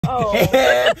Oh.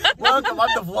 Welcome, I'm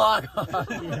the Vlog Hog.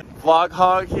 Vlog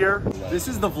Hog here. This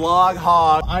is the Vlog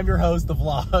Hog. I'm your host, the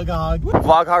Vlog Hog.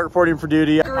 Vlog Hog reporting for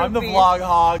duty. Groupie. I'm the Vlog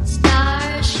Hog.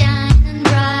 Stars shining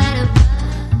bright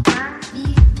above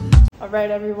me. All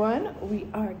right, everyone, we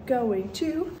are going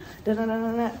to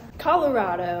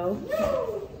Colorado.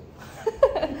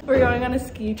 We're going on a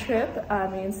ski trip,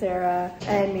 me and Sarah,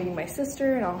 and meeting my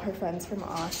sister and all her friends from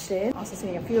Austin. Also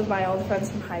seeing a few of my old friends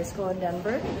from high school in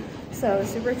Denver. So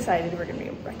super excited. We're gonna be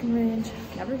in Breckenridge.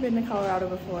 Never been to Colorado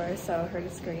before, so I heard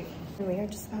it's great. And we are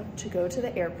just about to go to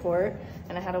the airport,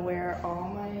 and I had to wear all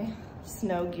my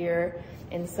snow gear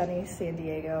in sunny San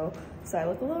Diego. So I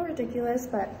look a little ridiculous,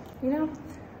 but you know.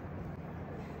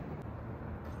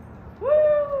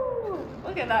 Woo!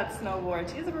 Look at that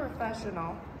snowboard. She's a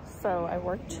professional. So I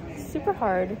worked super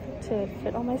hard to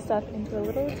fit all my stuff into a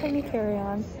little tiny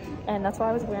carry-on, and that's why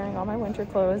I was wearing all my winter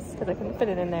clothes, because I couldn't fit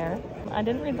it in there. I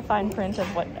didn't read the fine print of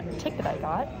what ticket I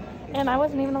got, and I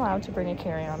wasn't even allowed to bring a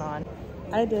carry-on on.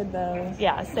 I did though.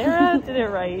 Yeah, Sarah did it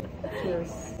right.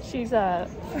 She's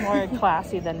more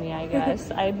classy than me, I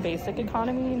guess. I have basic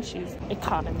economy and she's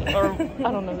economy, or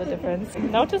I don't know the difference.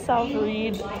 Note to self,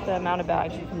 read the amount of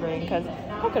bags you can bring, because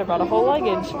I could have brought a whole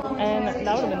luggage and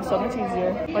that would have been so much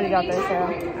easier. What do you got there,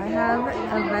 Sarah? I have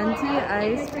a venti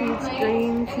iced peach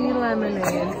green tea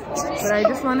lemonade, but I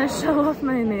just want to show off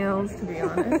my nails, to be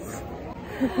honest.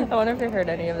 I wonder if they heard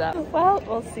any of that. Well,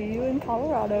 we'll see you in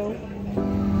Colorado.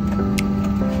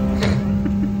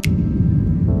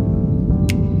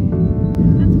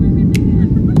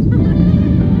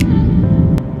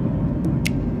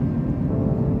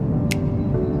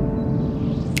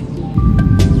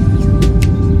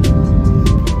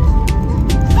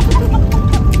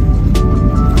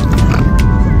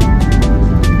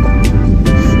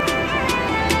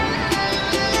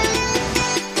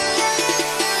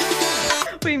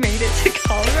 We made it to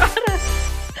Colorado.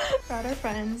 We're at our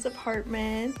friend's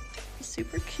apartment.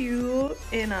 Super cute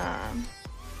in I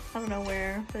don't know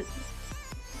where, but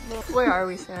Where are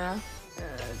we, Sarah?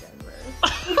 Denver.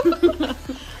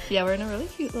 Yeah, we're in a really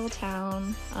cute little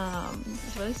town.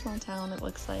 It's a really small town, it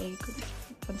looks like.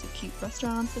 Tons of cute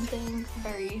restaurants and things.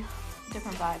 Very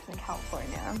different vibes than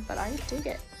California, but I dig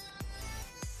it.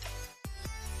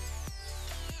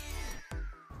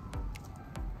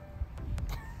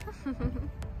 So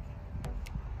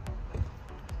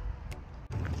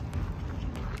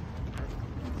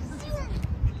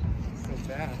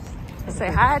fast.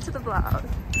 Say hi to the vlog.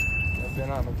 I've been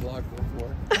on a vlog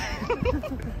before.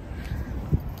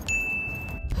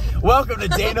 Welcome to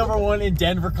day number 1 in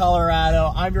Denver,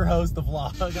 Colorado. I'm your host, the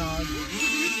Vlog Hog.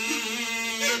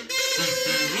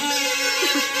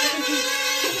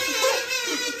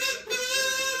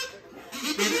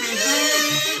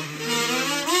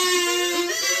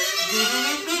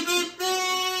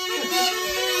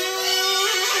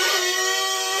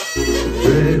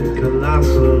 Red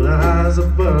colossal eyes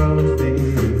above me.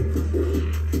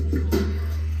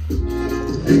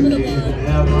 You can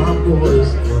have my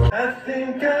voice. I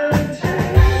think I'm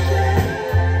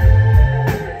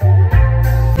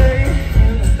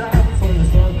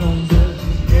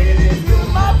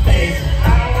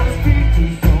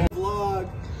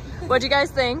What'd you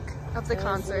guys think of the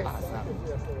concert?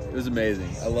 It was amazing.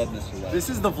 I love Mr. Love. This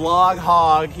is the Vlog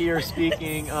Hog here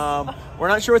speaking. We're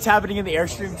not sure what's happening in the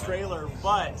Airstream trailer,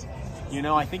 but you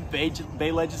know, I think Bay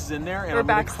Ledges is in there, and We're I'm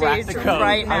gonna crack backstage the code.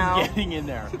 right now. I'm getting in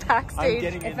there. Backstage. I'm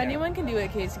getting in If there. anyone can do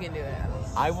it, Casey can do it.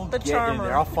 I will The get in charmer.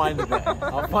 there. I'll find the bay.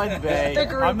 I'll find the bay. The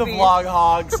I'm the groupie. Vlog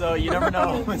Hog, so you never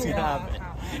know what's gonna happen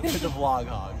with the Vlog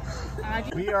Hog.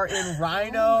 We are in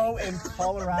Rhino, in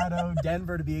Colorado,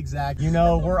 Denver to be exact. You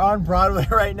know, we're on Broadway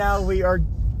right now. We are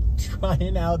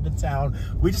trying out the town.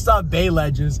 We just saw Bay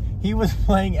Ledges. He was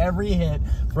playing every hit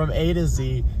from A to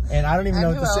Z, and I don't even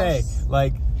know what to say.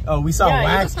 Like, oh, we saw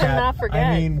Wax Cat.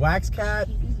 I mean, Wax Cat.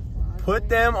 Put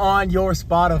them on your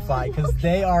Spotify because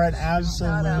they are an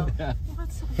absolute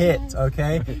hit.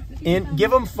 Okay,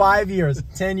 give them 5 years,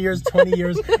 10 years, 20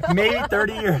 years, maybe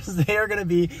 30 years. They are going to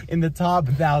be in the top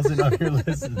 1,000 of your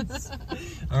listens.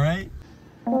 All right.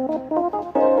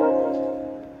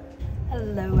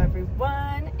 Hello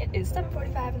everyone, it is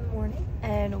 7:45 in the morning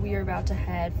and we are about to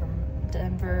head from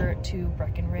Denver to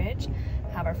Breckenridge.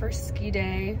 Have our first ski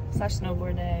day /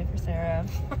 snowboard day for Sarah.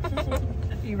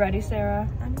 You ready, Sarah?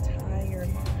 I'm tired.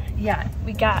 Yeah,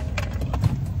 we got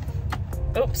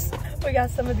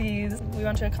some of these. We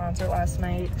went to a concert last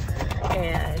night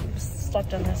and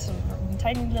slept on this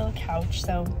tiny little couch,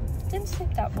 so didn't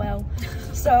sleep that well.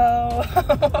 So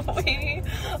we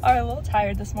are a little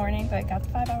tired this morning, but got the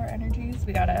 5-hour energies.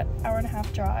 We got an hour and a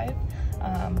half drive.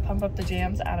 Pump up the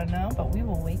jams, I don't know, but we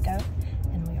will wake up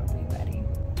and we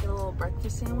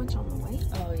breakfast sandwich on the way.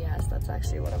 Oh yes, that's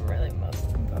actually what I'm really most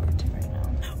looking forward to right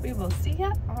now. We will see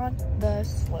ya on the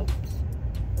slopes.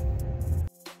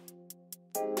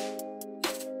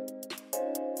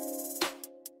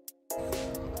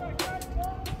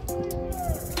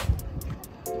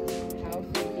 How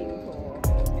freaking cool.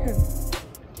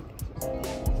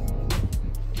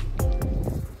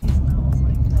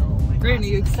 Brandon, are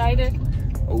you excited?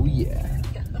 Oh yeah.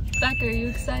 Becca, are you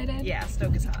excited? Yeah,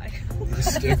 Stoke is high.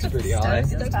 Stoke's pretty high.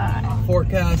 Stoke's high.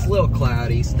 Forecast, a little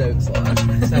cloudy. Stoke's like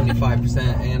 75%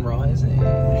 and rising.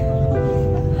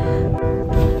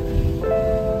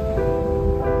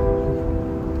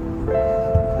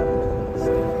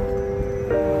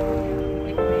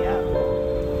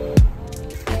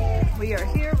 We are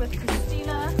here with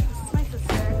Christina. This is my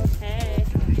sister. Hey.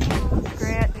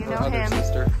 Grant, you know him.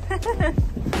 Sister.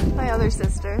 My other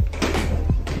sister.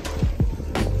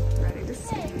 Ready to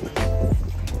ski.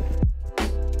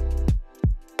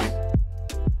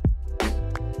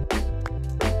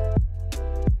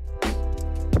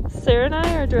 Sarah and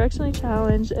I are directionally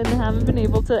challenged and haven't been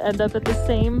able to end up at the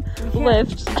same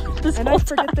lift this And whole I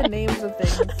forget time. the names of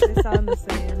things. They sound the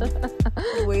same. I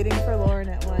was waiting for Lauren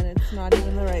at one. It's not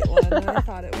even the right one that I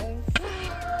thought it was.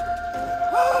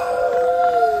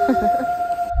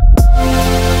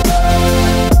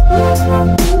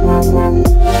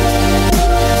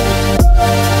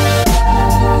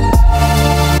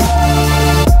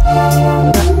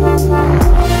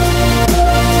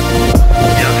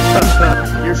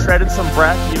 You're shredding some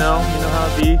breck, you know how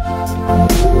it be.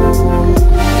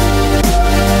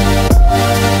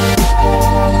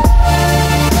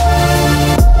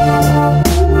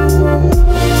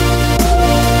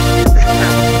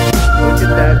 Look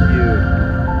at that view.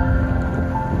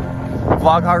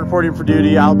 Vlog Hog reporting for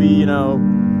duty. I'll be,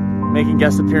 making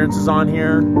guest appearances on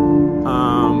here.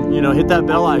 Hit that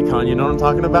bell icon, you know what I'm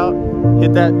talking about?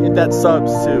 Hit that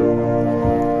subs too.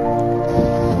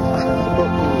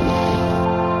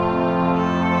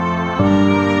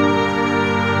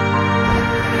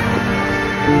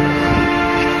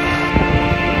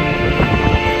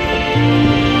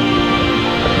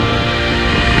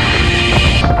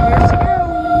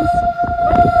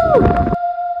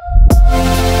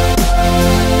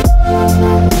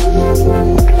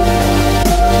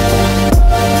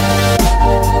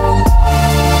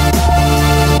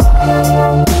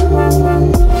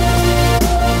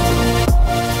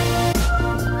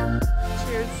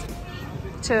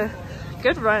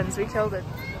 Good runs, we killed it.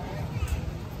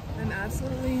 I'm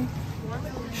absolutely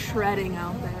shredding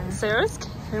out there. Sarah's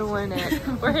killing it.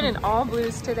 We're hitting all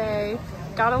blues today.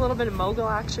 Got a little bit of mogul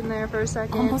action there for a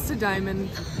second. Almost a diamond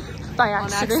by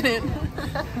on accident.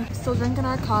 accident. Still drinking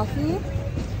our coffee.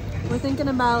 We're thinking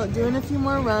about doing a few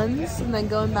more runs and then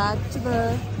going back to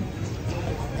the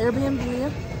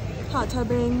Airbnb, hot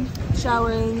tubbing,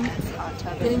 showering,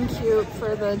 getting cute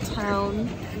for the town,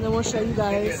 and then we'll show you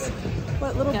guys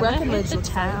what little Breckenridge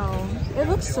looks like. It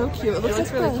looks so cute. It looks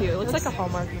like really cute. It looks like a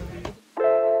Hallmark movie.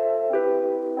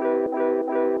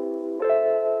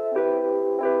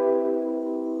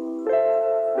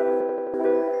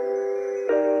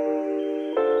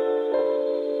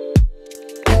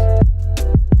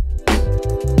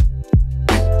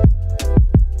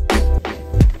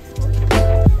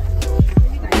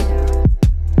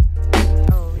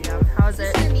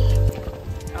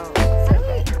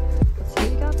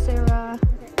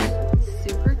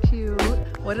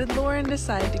 What did Lauren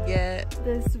decide to get?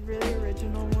 This really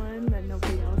original one that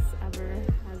nobody else ever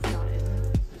has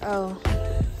gotten. Oh.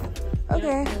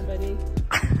 Okay. Yeah, nobody.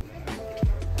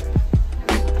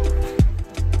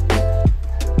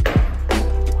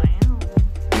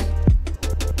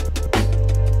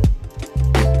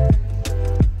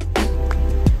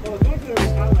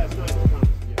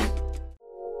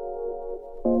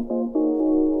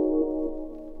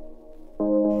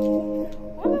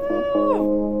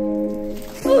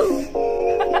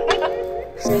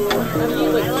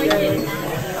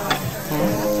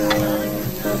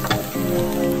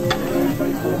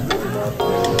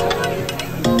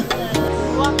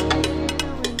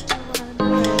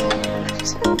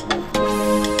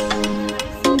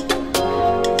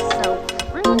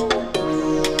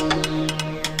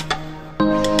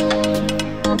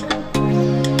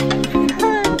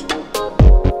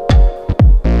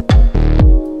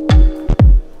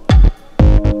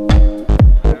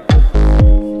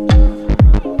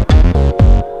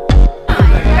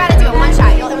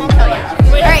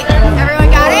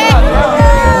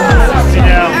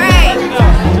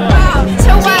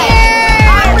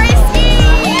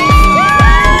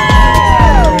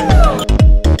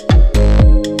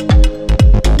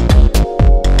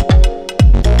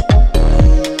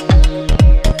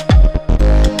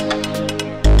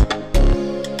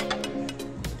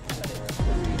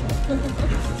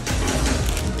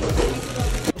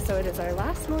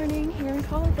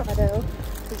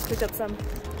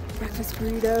 breakfast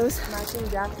burritos. Matching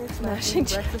jackets, Matching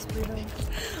breakfast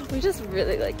burritos. We just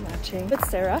really like matching. But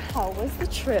Sarah, how was the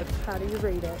trip? How do you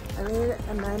rate it? I made it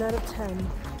a 9 out of 10.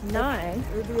 9?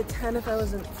 It would be a 10 if I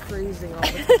wasn't freezing all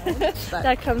the time. But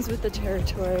That comes with the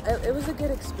territory. it was a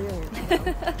good experience. You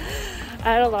know?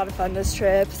 I had a lot of fun this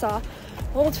trip. Saw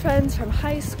old friends from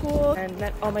high school and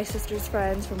met all my sister's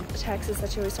friends from Texas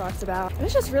that she always talks about. It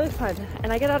was just really fun.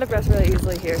 And I get out of breath really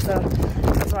easily here, so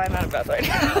that's why I'm out of breath right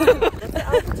now. What's the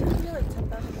altitude here, like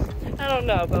 10,000? I don't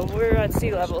know, but we're at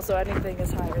sea level, so anything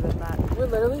is higher than that. We're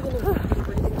literally gonna be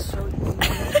breathing so easy.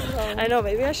 I know,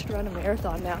 maybe I should run a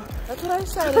marathon now. That's what I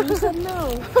said, and you said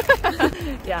no.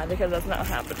 Yeah, because that's not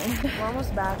happening. We're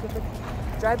almost back. We have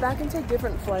to drive back and take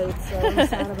different flights, so I'm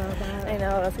sad about that. I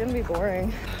know, that's gonna be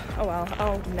boring. Oh well,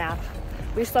 I'll nap.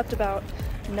 We slept about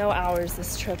no hours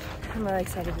this trip. I'm really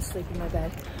excited to sleep in my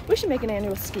bed. We should make an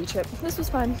annual ski trip. This was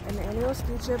fun. An annual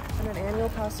ski trip and an annual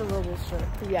Paso Robles trip.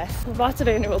 Yes, lots of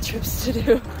annual trips to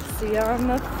do. See you on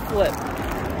the flip.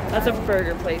 That's a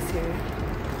burger place here.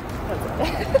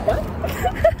 What?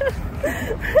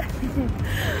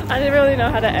 I didn't really know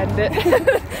how to end it.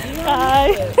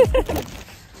 Bye.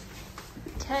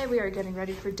 Okay, we are getting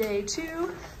ready for day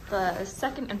 2, the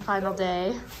second and final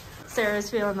day. Sarah's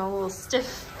feeling a little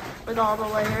stiff with all the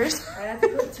layers. I have to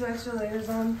put 2 extra layers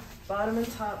on, bottom and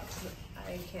top, because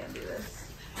I can't do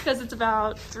this. Because it's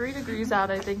about 3 degrees out,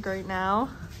 I think, right now.